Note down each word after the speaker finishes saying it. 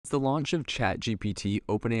the launch of ChatGPT,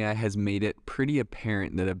 OpenAI has made it pretty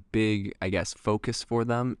apparent that a big, focus for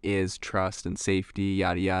them is trust and safety,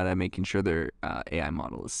 yada yada, making sure their AI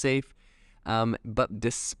model is safe. But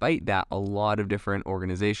despite that, a lot of different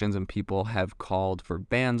organizations and people have called for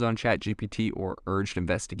bans on ChatGPT or urged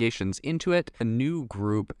investigations into it. A new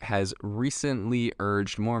group has recently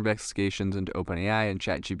urged more investigations into OpenAI and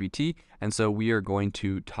ChatGPT, and so we are going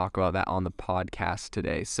to talk about that on the podcast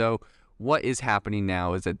today. So what is happening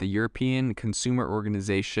now is that the European Consumer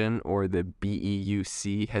Organization, or the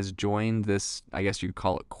BEUC, has joined this, I guess you'd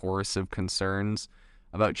call it, chorus of concerns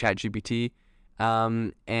about ChatGPT.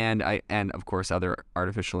 And of course other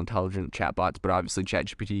artificial intelligence chatbots, but obviously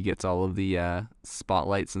ChatGPT gets all of the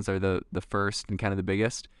spotlight since they're the first and kind of the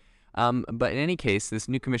biggest. But in any case, this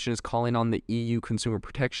new commission is calling on the EU consumer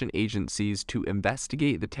protection agencies to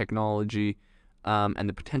investigate the technology and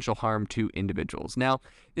the potential harm to individuals. Now,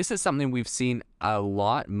 this is something we've seen a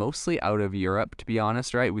lot, mostly out of Europe, to be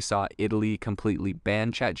honest, right? We saw Italy completely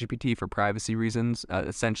ban ChatGPT for privacy reasons.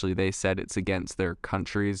 Essentially, they said it's against their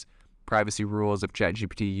country's privacy rules. If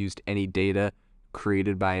ChatGPT used any data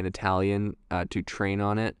created by an Italian to train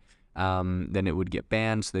on it, then it would get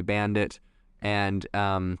banned. So they banned it. And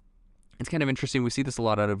it's kind of interesting. We see this a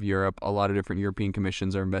lot out of Europe. A lot of different European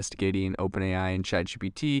commissions are investigating OpenAI and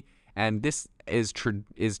ChatGPT. And this is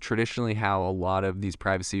traditionally how a lot of these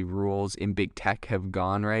privacy rules in big tech have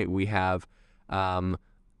gone, right? We have, a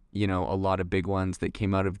lot of big ones that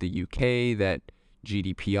came out of the UK, that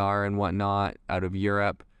GDPR and whatnot out of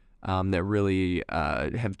Europe, that really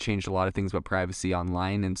have changed a lot of things about privacy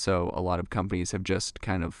online. And so a lot of companies have just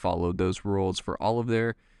kind of followed those rules for all of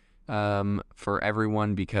their for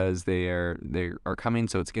everyone, because they are coming.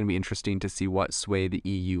 So it's going to be interesting to see what sway the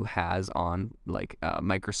EU has on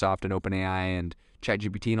Microsoft and OpenAI and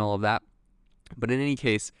ChatGPT and all of that. But in any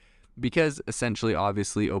case, because essentially,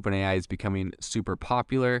 obviously, OpenAI is becoming super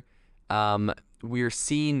popular, we're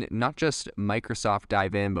seeing not just Microsoft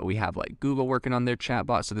dive in, but we have Google working on their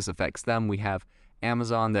chatbot, so this affects them. We have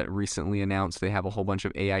Amazon that recently announced they have a whole bunch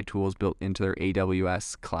of AI tools built into their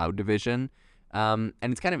AWS cloud division. And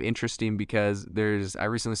it's kind of interesting because I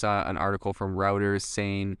recently saw an article from Reuters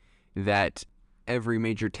saying that every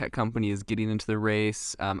major tech company is getting into the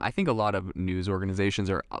race. I think a lot of news organizations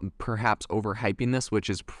are perhaps overhyping this, which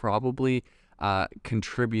is probably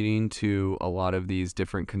contributing to a lot of these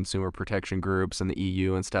different consumer protection groups and the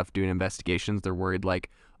EU and stuff doing investigations. They're worried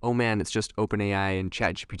oh man, it's just OpenAI and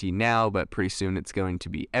ChatGPT now, but pretty soon it's going to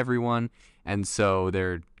be everyone. And so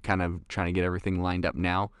they're kind of trying to get everything lined up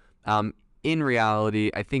now. In reality,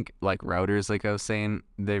 I think Reuters, I was saying,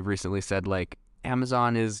 they've recently said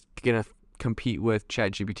Amazon is going to compete with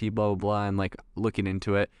ChatGPT, blah, blah, blah, and looking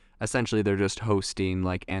into it. Essentially, they're just hosting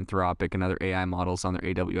Anthropic and other AI models on their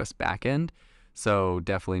AWS backend. So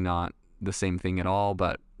definitely not the same thing at all.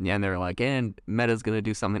 But yeah, and they're and Meta's going to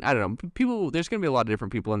do something. I don't know. There's going to be a lot of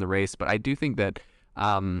different people in the race, but I do think that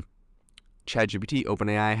ChatGPT,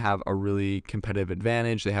 OpenAI have a really competitive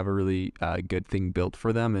advantage. They have a really good thing built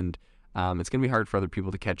for them, and it's going to be hard for other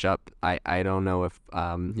people to catch up. I don't know if,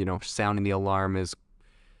 sounding the alarm is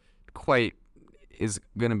going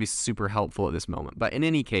to be super helpful at this moment. But in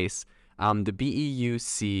any case, the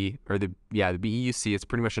BEUC, the BEUC is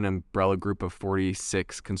pretty much an umbrella group of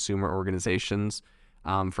 46 consumer organizations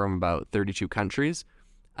from about 32 countries,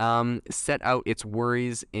 set out its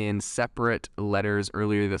worries in separate letters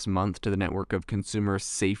earlier this month to the network of consumer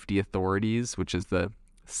safety authorities, which is the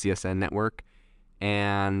CSN network.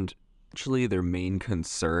 And actually, their main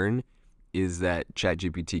concern is that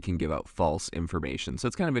ChatGPT can give out false information. So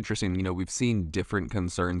it's kind of interesting. We've seen different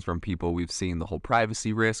concerns from people. We've seen the whole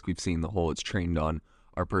privacy risk. We've seen the whole it's trained on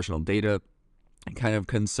our personal data kind of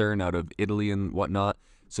concern out of Italy and whatnot.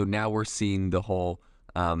 So now we're seeing the whole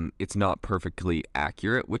it's not perfectly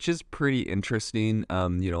accurate, which is pretty interesting.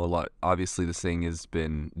 Obviously this thing has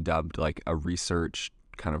been dubbed a research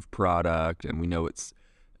kind of product, and we know it's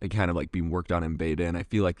kind of being worked on in beta, and I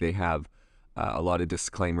feel like they have a lot of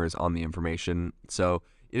disclaimers on the information. So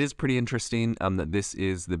it is pretty interesting that this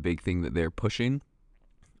is the big thing that they're pushing.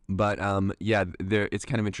 But it's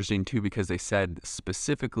kind of interesting too, because they said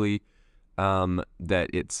specifically that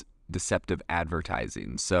it's deceptive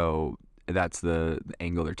advertising. So that's the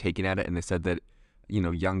angle they're taking at it. And they said that,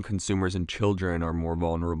 young consumers and children are more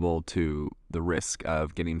vulnerable to the risk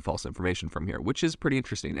of getting false information from here, which is pretty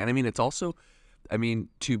interesting. And it's also,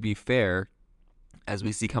 to be fair, as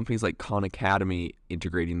we see companies like Khan Academy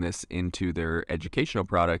integrating this into their educational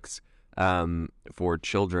products for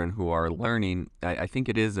children who are learning, I think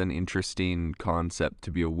it is an interesting concept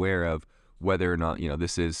to be aware of, whether or not,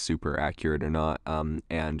 this is super accurate or not.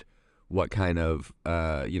 And what kind of,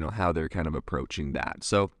 how they're kind of approaching that.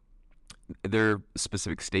 So their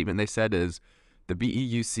specific statement, they said, is the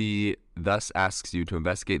BEUC thus asks you to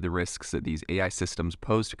investigate the risks that these AI systems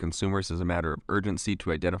pose to consumers as a matter of urgency,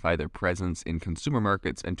 to identify their presence in consumer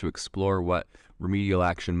markets, and to explore what remedial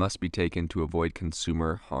action must be taken to avoid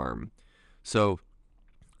consumer harm. So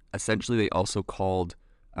essentially, they also called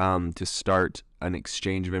to start an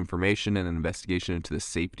exchange of information and an investigation into the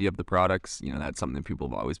safety of the products. That's something that people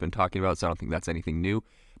have always been talking about, so I don't think that's anything new.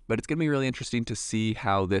 But it's going to be really interesting to see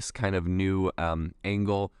how this kind of new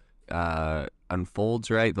angle unfolds,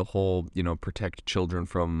 right? The whole, protect children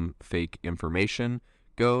from fake information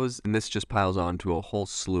goes. And this just piles on to a whole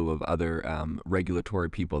slew of other regulatory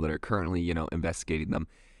people that are currently, investigating them.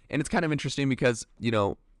 And it's kind of interesting because,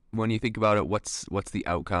 when you think about it, what's the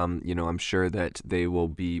outcome? I'm sure that they will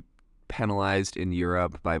be penalized in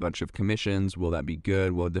Europe by a bunch of commissions. Will that be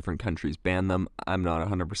good? Will different countries ban them? I'm not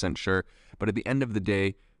 100% sure. But at the end of the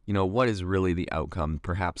day, what is really the outcome?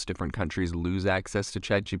 Perhaps different countries lose access to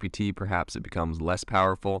ChatGPT. Perhaps it becomes less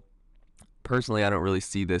powerful. Personally, I don't really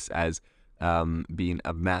see this as being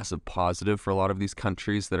a massive positive for a lot of these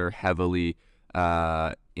countries that are heavily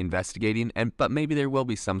investigating. But maybe there will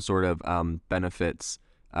be some sort of benefits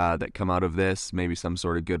that come out of this, maybe some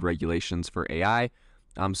sort of good regulations for AI.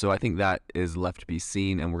 So I think that is left to be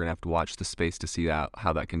seen, and we're going to have to watch the space to see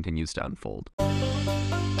how that continues to unfold.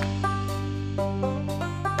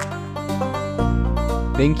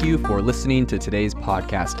 Thank you for listening to today's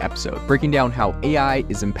podcast episode, breaking down how AI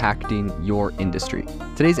is impacting your industry.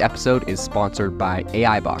 Today's episode is sponsored by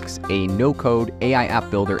AIbox, a no-code AI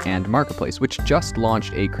app builder and marketplace, which just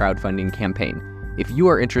launched a crowdfunding campaign. If you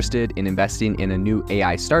are interested in investing in a new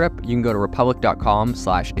AI startup, you can go to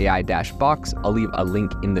republic.com/AI-box. I'll leave a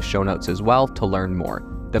link in the show notes as well to learn more.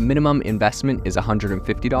 The minimum investment is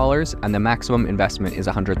 $150 and the maximum investment is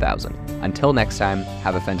 $100,000. Until next time,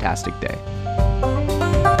 have a fantastic day.